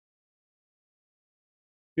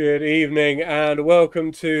Good evening and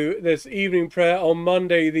welcome to this evening prayer on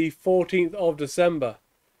Monday the 14th of December.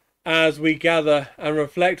 As we gather and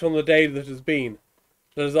reflect on the day that has been,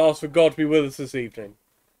 let us ask for God to be with us this evening.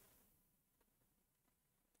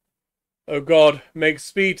 O God, make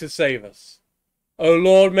speed to save us. O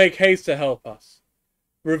Lord, make haste to help us.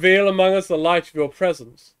 Reveal among us the light of your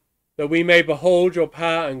presence, that we may behold your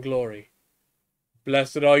power and glory.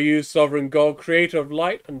 Blessed are you, sovereign God, creator of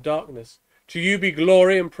light and darkness. To you be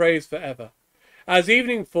glory and praise forever. As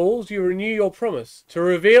evening falls, you renew your promise to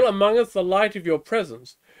reveal among us the light of your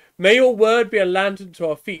presence. May your word be a lantern to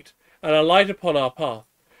our feet and a light upon our path,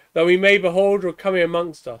 that we may behold your coming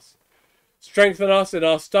amongst us. Strengthen us in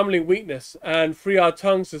our stumbling weakness and free our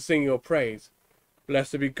tongues to sing your praise.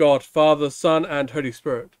 Blessed be God, Father, Son, and Holy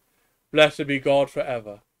Spirit. Blessed be God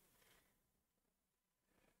forever.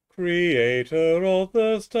 Creator of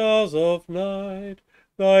the stars of night,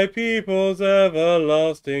 thy people's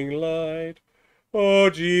everlasting light, O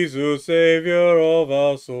Jesus, Saviour of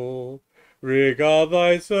our soul, regard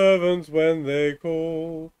thy servants when they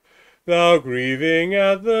call. Thou, grieving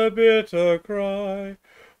at the bitter cry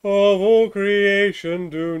of all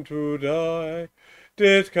creation doomed to die,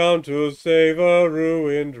 didst come to save a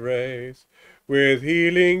ruined race, with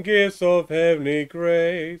healing gifts of heavenly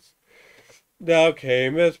grace. Thou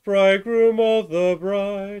camest, bridegroom of the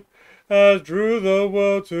bride, as drew the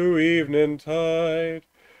world to evening tide,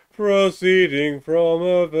 proceeding from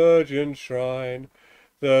a virgin shrine,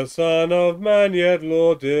 the Son of Man, yet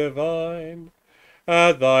Lord divine.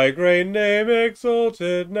 At thy great name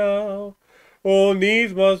exalted now, all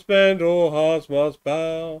knees must bend, all hearts must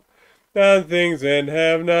bow, and things in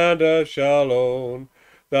heaven and earth shall own,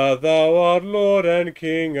 that thou art Lord and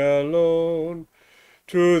King alone.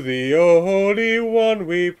 To thee, O Holy One,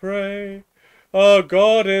 we pray, our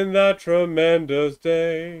God, in that tremendous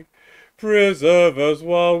day. Preserve us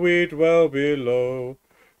while we dwell below,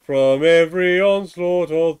 from every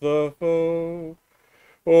onslaught of the foe.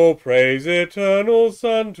 All praise, eternal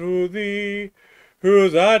Son, to thee,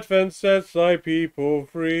 whose advent sets thy people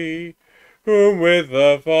free, whom with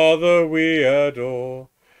the Father we adore,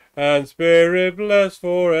 and Spirit bless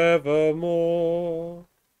for evermore.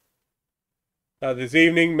 That this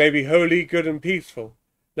evening may be holy, good, and peaceful,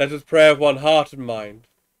 let us pray of one heart and mind.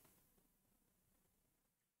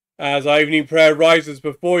 As our evening prayer rises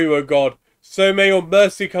before you, O God, so may your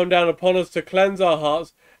mercy come down upon us to cleanse our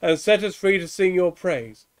hearts and set us free to sing your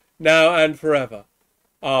praise, now and forever.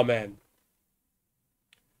 Amen.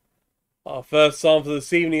 Our first psalm for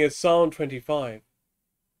this evening is Psalm 25.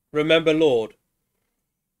 Remember, Lord,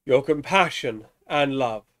 your compassion and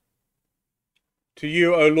love. To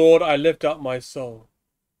you, O Lord, I lift up my soul.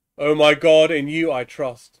 O my God, in you I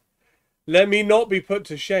trust. Let me not be put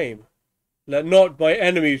to shame. Let not my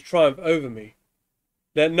enemies triumph over me.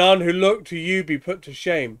 Let none who look to you be put to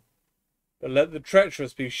shame, but let the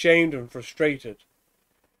treacherous be shamed and frustrated.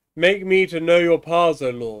 Make me to know your paths,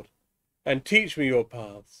 O Lord, and teach me your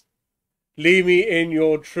paths. Lead me in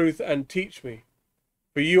your truth and teach me.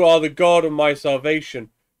 For you are the God of my salvation.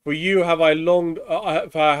 For you have I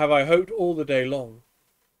hoped all the day long.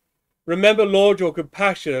 Remember, Lord, your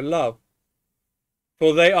compassion and love,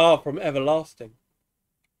 for they are from everlasting.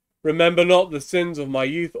 Remember not the sins of my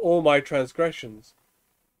youth or my transgressions,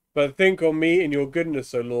 but think on me in your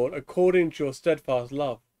goodness, O Lord, according to your steadfast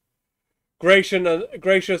love.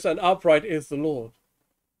 Gracious and upright is the Lord.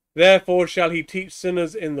 Therefore shall he teach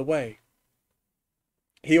sinners in the way.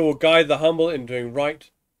 He will guide the humble in doing right,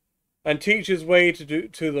 and teach his way to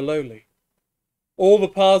the lowly. All the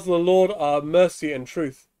paths of the Lord are mercy and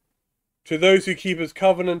truth, to those who keep his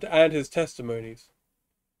covenant and his testimonies.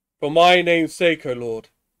 For my name's sake, O Lord,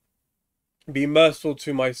 be merciful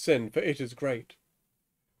to my sin, for it is great.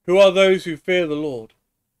 Who are those who fear the Lord?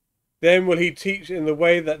 Then will he teach in the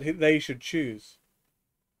way that they should choose.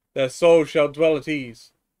 Their souls shall dwell at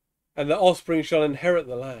ease, and their offspring shall inherit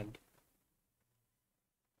the land.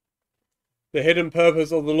 The hidden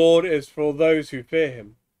purpose of the Lord is for those who fear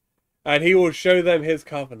him, and he will show them his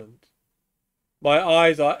covenant. My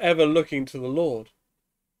eyes are ever looking to the Lord,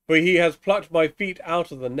 for he has plucked my feet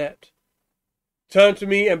out of the net. Turn to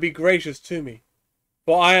me and be gracious to me,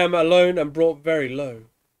 for I am alone and brought very low.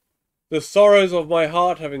 The sorrows of my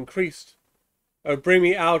heart have increased. O bring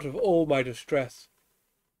me out of all my distress.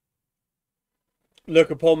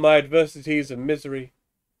 Look upon my adversities and misery,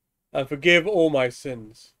 and forgive all my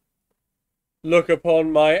sins. Look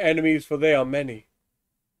upon my enemies, for they are many,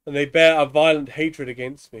 and they bear a violent hatred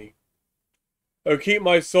against me. O keep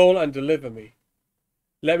my soul and deliver me.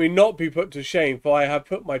 Let me not be put to shame, for I have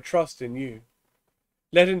put my trust in you.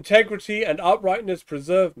 Let integrity and uprightness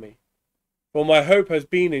preserve me, for my hope has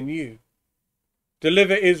been in you.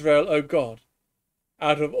 Deliver Israel, O God,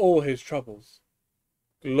 out of all his troubles.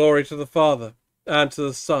 Glory to the Father, and to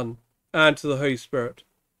the Son, and to the Holy Spirit,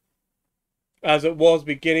 as it was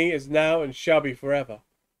beginning, is now, and shall be forever.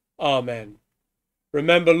 Amen.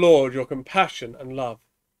 Remember, Lord, your compassion and love.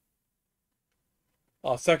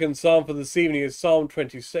 Our second psalm for this evening is Psalm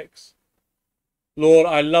 26. Lord,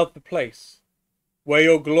 I love the place where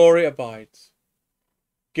your glory abides.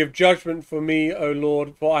 Give judgment for me, O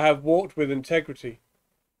Lord, for I have walked with integrity.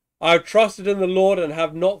 I have trusted in the Lord and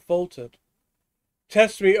have not faltered.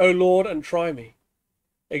 Test me, O Lord, and try me.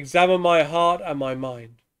 Examine my heart and my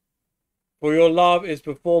mind. For your love is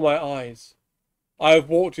before my eyes. I have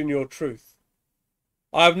walked in your truth.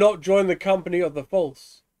 I have not joined the company of the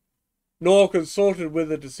false, nor consorted with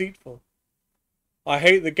the deceitful. I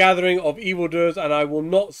hate the gathering of evildoers, and I will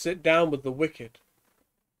not sit down with the wicked.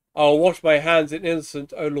 I will wash my hands in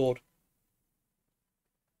innocence, O Lord,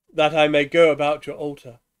 that I may go about your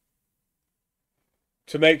altar,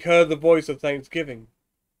 to make heard the voice of thanksgiving,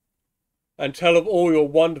 and tell of all your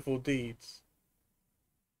wonderful deeds.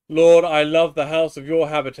 Lord, I love the house of your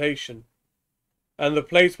habitation, and the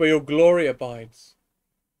place where your glory abides.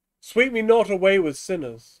 Sweep me not away with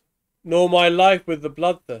sinners, nor my life with the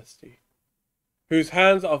bloodthirsty, whose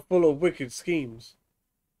hands are full of wicked schemes,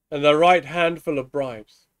 and their right hand full of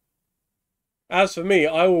bribes. As for me,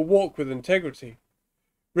 I will walk with integrity.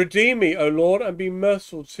 Redeem me, O Lord, and be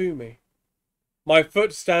merciful to me. My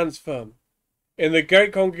foot stands firm. In the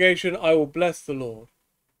great congregation I will bless the Lord.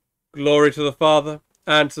 Glory to the Father,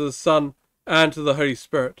 and to the Son, and to the Holy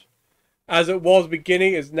Spirit, as it was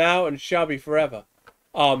beginning, is now, and shall be forever.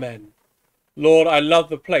 Amen. Lord, I love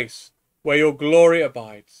the place where your glory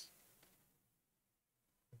abides.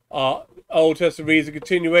 Our Old Testament reads a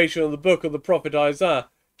continuation of the book of the prophet Isaiah,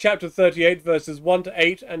 chapter 38, verses 1 to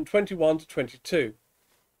 8 and 21 to 22.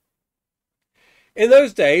 In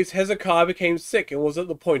those days Hezekiah became sick and was at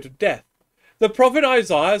the point of death. The prophet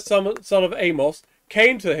Isaiah, son of Amos,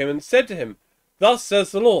 came to him and said to him, Thus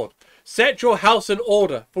says the Lord, Set your house in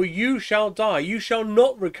order, for you shall die, you shall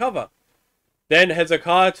not recover. Then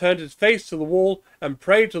Hezekiah turned his face to the wall and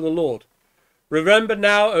prayed to the Lord. Remember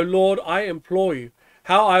now, O Lord, I implore you,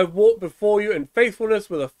 how I have walked before you in faithfulness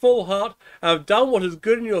with a full heart, and have done what is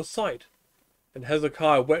good in your sight. And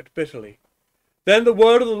Hezekiah wept bitterly. Then the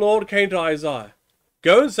word of the Lord came to Isaiah.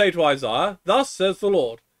 Go and say to Isaiah, Thus says the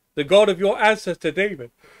Lord, the God of your ancestor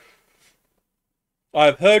David, I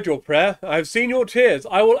have heard your prayer, I have seen your tears.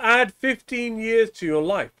 I will add 15 years to your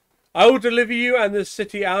life. I will deliver you and this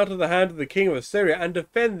city out of the hand of the king of Assyria, and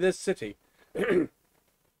defend this city.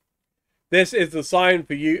 This is the sign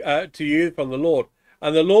for you to you from the Lord,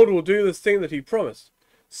 and the Lord will do this thing that he promised.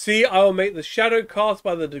 See, I will make the shadow cast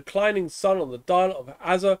by the declining sun on the dial of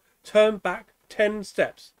Azor turn back 10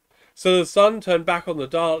 steps. So the sun turned back on the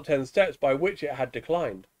dial at 10 steps by which it had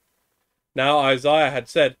declined. Now Isaiah had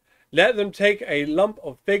said, Let them take a lump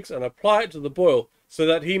of figs and apply it to the boil, so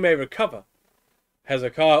that he may recover.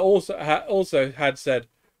 Hezekiah also had said,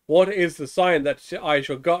 What is the sign that I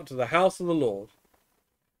shall go up to the house of the Lord?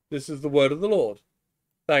 This is the word of the Lord.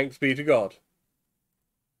 Thanks be to God.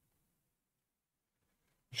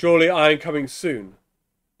 Surely I am coming soon.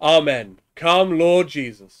 Amen. Come, Lord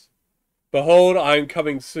Jesus. Behold, I am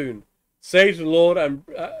coming soon. Say to the Lord,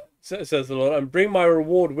 says the Lord, and bring my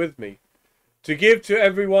reward with me, to give to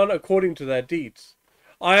everyone according to their deeds.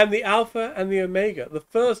 I am the Alpha and the Omega, the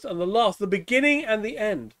first and the last, the beginning and the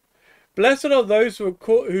end. Blessed are those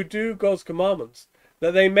who do God's commandments,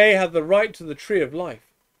 that they may have the right to the tree of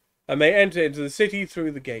life, and may enter into the city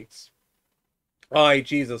through the gates. I,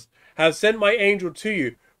 Jesus, have sent my angel to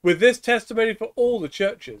you with this testimony for all the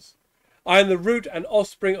churches. I am the root and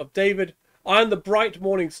offspring of David. I am the bright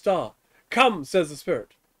morning star. Come, says the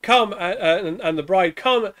Spirit. Come, and the bride,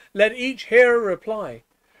 come, let each hearer reply.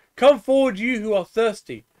 Come forward, you who are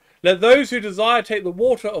thirsty. Let those who desire take the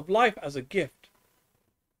water of life as a gift.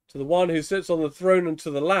 To the one who sits on the throne and to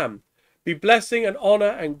the Lamb be blessing and honour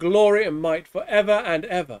and glory and might for ever and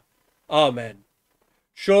ever. Amen.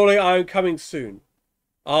 Surely I am coming soon.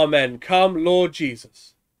 Amen. Come, Lord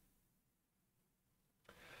Jesus.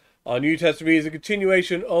 Our New Testament is a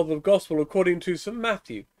continuation of the Gospel according to St.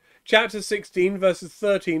 Matthew, chapter 16, verses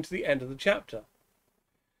 13 to the end of the chapter.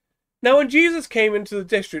 Now when Jesus came into the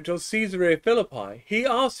district of Caesarea Philippi, he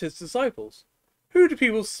asked his disciples, Who do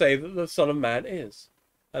people say that the Son of Man is?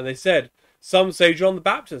 And they said, Some say John the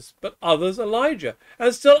Baptist, but others Elijah,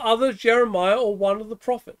 and still others Jeremiah or one of the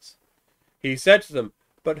prophets. He said to them,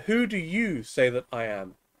 But who do you say that I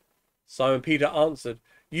am? Simon Peter answered,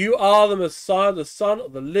 You are the Messiah, the Son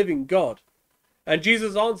of the living God. And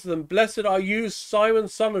Jesus answered them, Blessed are you, Simon,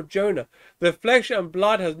 son of Jonah. The flesh and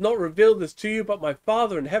blood has not revealed this to you, but my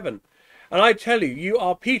Father in heaven. And I tell you, you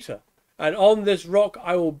are Peter, and on this rock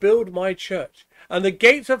I will build my church, and the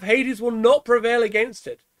gates of Hades will not prevail against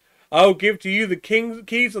it. I will give to you the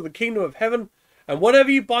keys of the kingdom of heaven, and whatever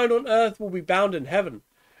you bind on earth will be bound in heaven,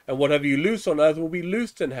 and whatever you loose on earth will be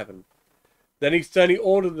loosed in heaven. Then he sternly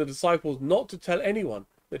ordered the disciples not to tell anyone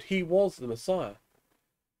that he was the Messiah.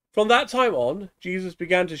 From that time on, Jesus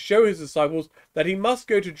began to show his disciples that he must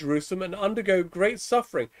go to Jerusalem and undergo great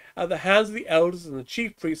suffering at the hands of the elders and the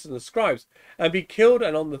chief priests and the scribes, and be killed,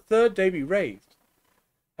 and on the third day be raised.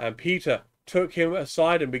 And Peter took him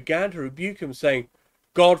aside and began to rebuke him, saying,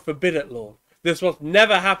 God forbid it, Lord. This must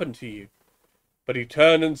never happen to you. But he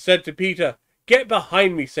turned and said to Peter, Get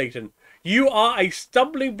behind me, Satan. You are a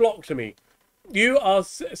stumbling block to me. You are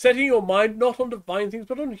setting your mind not on divine things,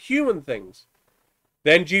 but on human things.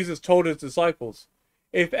 Then Jesus told his disciples,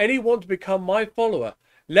 If any want to become my follower,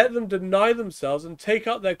 let them deny themselves and take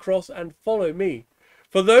up their cross and follow me.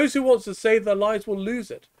 For those who want to save their lives will lose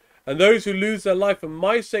it, and those who lose their life for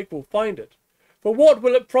my sake will find it. For what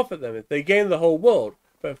will it profit them if they gain the whole world,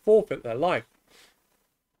 but forfeit their life?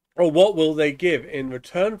 Or what will they give in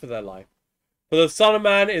return for their life? For the Son of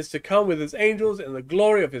Man is to come with his angels in the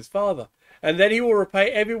glory of his Father, and then he will repay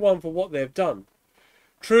everyone for what they have done.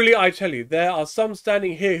 Truly I tell you, there are some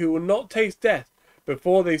standing here who will not taste death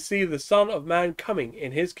before they see the Son of Man coming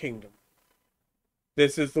in his kingdom.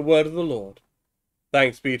 This is the word of the Lord.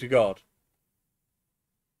 Thanks be to God.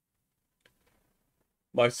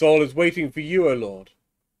 My soul is waiting for you, O Lord.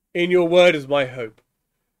 In your word is my hope.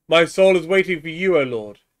 My soul is waiting for you, O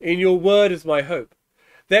Lord. In your word is my hope.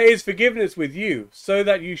 There is forgiveness with you, so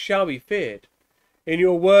that you shall be feared. In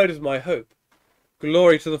your word is my hope.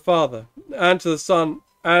 Glory to the Father, and to the Son,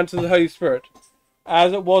 and to the Holy Spirit,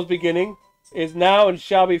 as it was beginning, is now, and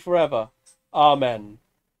shall be forever. Amen.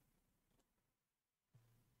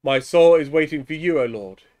 My soul is waiting for you, O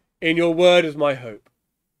Lord. In your word is my hope.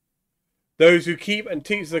 Those who keep and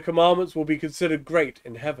teach the commandments will be considered great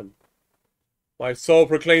in heaven. My soul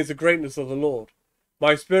proclaims the greatness of the Lord.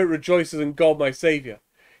 My spirit rejoices in God my Saviour.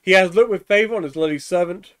 He has looked with favour on his lowly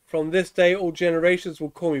servant. From this day all generations will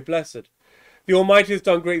call me blessed. The Almighty has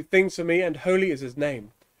done great things for me, and holy is his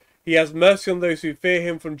name. He has mercy on those who fear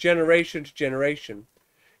him from generation to generation.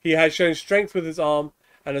 He has shown strength with his arm,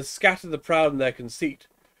 and has scattered the proud in their conceit,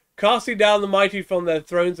 casting down the mighty from their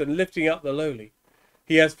thrones and lifting up the lowly.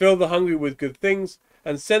 He has filled the hungry with good things,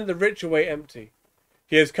 and sent the rich away empty.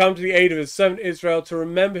 He has come to the aid of his servant Israel to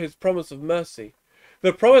remember his promise of mercy,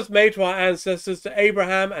 the promise made to our ancestors, to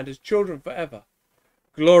Abraham and his children forever.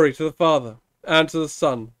 Glory to the Father, and to the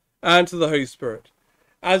Son, and to the Holy Spirit,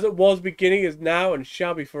 as it was beginning, is now, and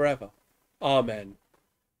shall be forever. Amen.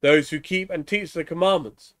 Those who keep and teach the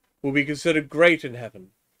commandments will be considered great in heaven.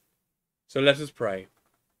 So let us pray.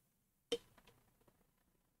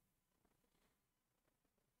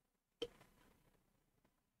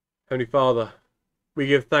 Heavenly Father, we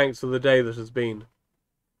give thanks for the day that has been.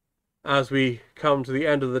 As we come to the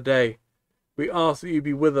end of the day, we ask that you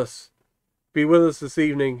be with us. Be with us this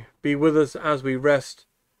evening. Be with us as we rest.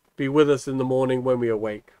 Be with us in the morning when we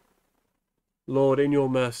awake. Lord, in your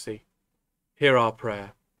mercy, hear our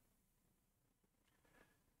prayer.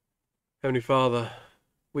 Heavenly Father,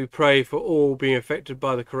 we pray for all being affected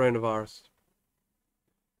by the coronavirus.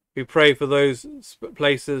 We pray for those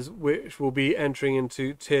places which will be entering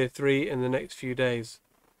into Tier 3 in the next few days.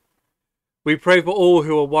 We pray for all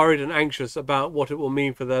who are worried and anxious about what it will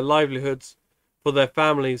mean for their livelihoods, for their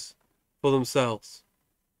families, for themselves.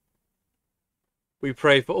 We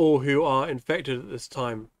pray for all who are infected at this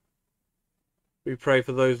time. We pray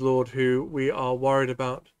for those, Lord, who we are worried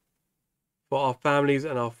about, for our families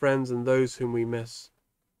and our friends and those whom we miss.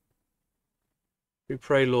 We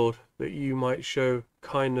pray, Lord, that you might show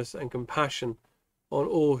kindness and compassion on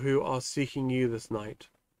all who are seeking you this night.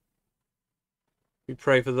 We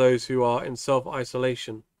pray for those who are in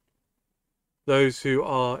self-isolation, those who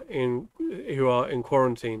are in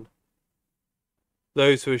quarantine,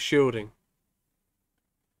 those who are shielding,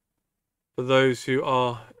 for those who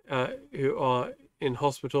are in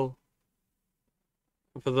hospital,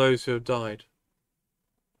 and for those who have died.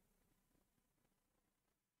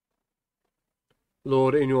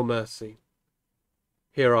 Lord, in your mercy,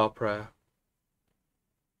 hear our prayer.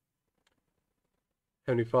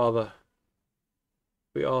 Heavenly Father,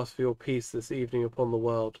 we ask for your peace this evening upon the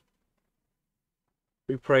world.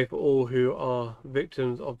 We pray for all who are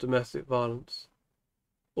victims of domestic violence,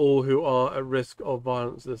 all who are at risk of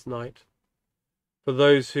violence this night, for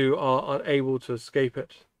those who are unable to escape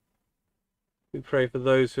it, We pray for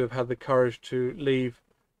those who have had the courage to leave,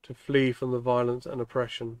 to flee from the violence and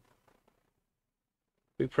oppression.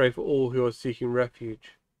 We pray for all who are seeking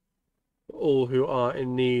refuge, for all who are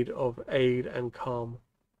in need of aid and calm.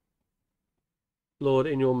 Lord,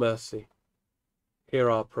 in your mercy, hear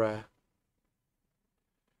our prayer.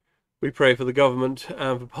 We pray for the government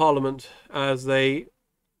and for Parliament as they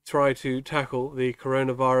try to tackle the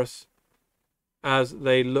coronavirus, as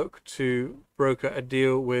they look to broker a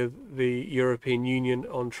deal with the European Union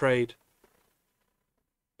on trade.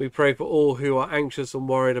 We pray for all who are anxious and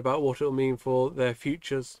worried about what it will mean for their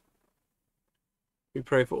futures. We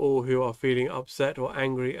pray for all who are feeling upset or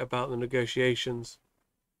angry about the negotiations.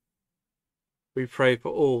 We pray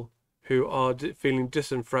for all who are feeling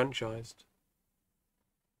disenfranchised.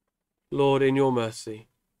 Lord, in your mercy,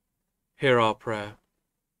 hear our prayer.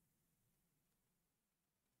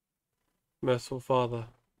 Merciful Father,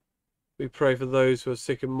 we pray for those who are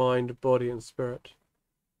sick in mind, body and spirit.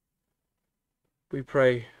 We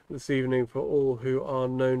pray this evening for all who are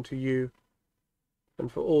known to you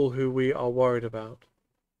and for all who we are worried about.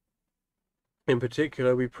 In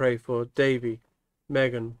particular, we pray for Davy,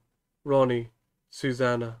 Megan, Ronnie,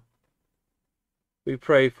 Susanna. We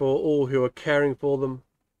pray for all who are caring for them,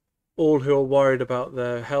 all who are worried about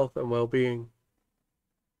their health and well-being.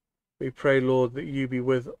 We pray, Lord, that you be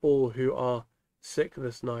with all who are sick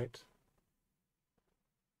this night.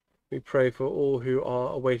 We pray for all who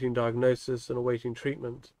are awaiting diagnosis and awaiting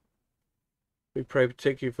treatment. We pray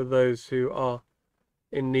particularly for those who are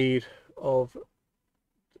in need of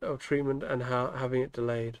treatment and having it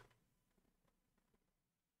delayed.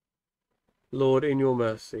 Lord, in your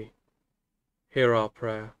mercy, hear our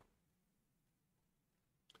prayer.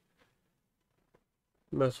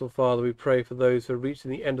 Merciful Father, we pray for those who are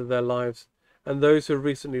reaching the end of their lives and those who have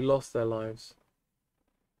recently lost their lives.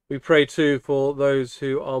 We pray too for those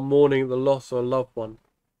who are mourning the loss of a loved one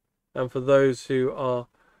and for those who are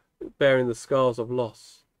bearing the scars of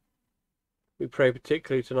loss. We pray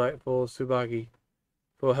particularly tonight for Subhagi,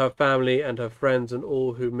 for her family and her friends and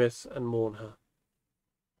all who miss and mourn her.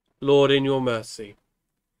 Lord, in your mercy,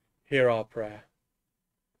 hear our prayer.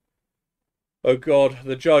 O God,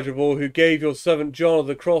 the judge of all, who gave your servant John of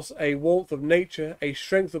the Cross a warmth of nature, a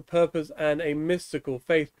strength of purpose, and a mystical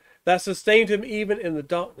faith that sustained him even in the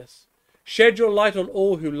darkness, shed your light on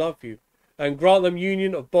all who love you, and grant them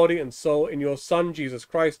union of body and soul in your Son, Jesus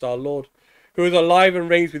Christ our Lord, who is alive and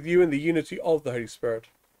reigns with you in the unity of the Holy Spirit,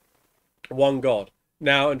 one God,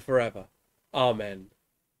 now and forever. Amen.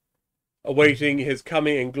 Awaiting his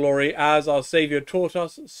coming in glory, as our Saviour taught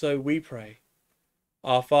us, so we pray.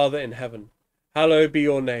 Our Father in heaven, hallowed be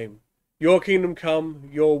your name. Your kingdom come,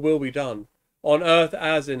 your will be done, on earth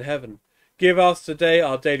as in heaven. Give us today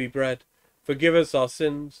our daily bread. Forgive us our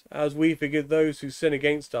sins, as we forgive those who sin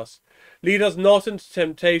against us. Lead us not into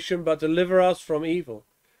temptation, but deliver us from evil.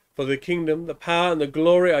 For the kingdom, the power, and the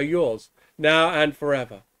glory are yours, now and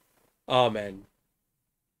forever. Amen.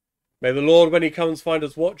 May the Lord, when he comes, find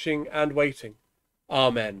us watching and waiting.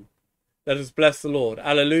 Amen. Let us bless the Lord.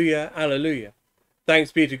 Alleluia, alleluia.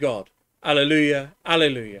 Thanks be to God. Alleluia,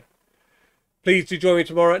 alleluia. Please do join me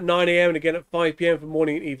tomorrow at 9 AM and again at 5 PM for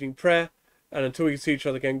morning and evening prayer. And until we see each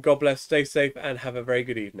other again, God bless, stay safe, and have a very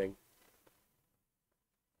good evening.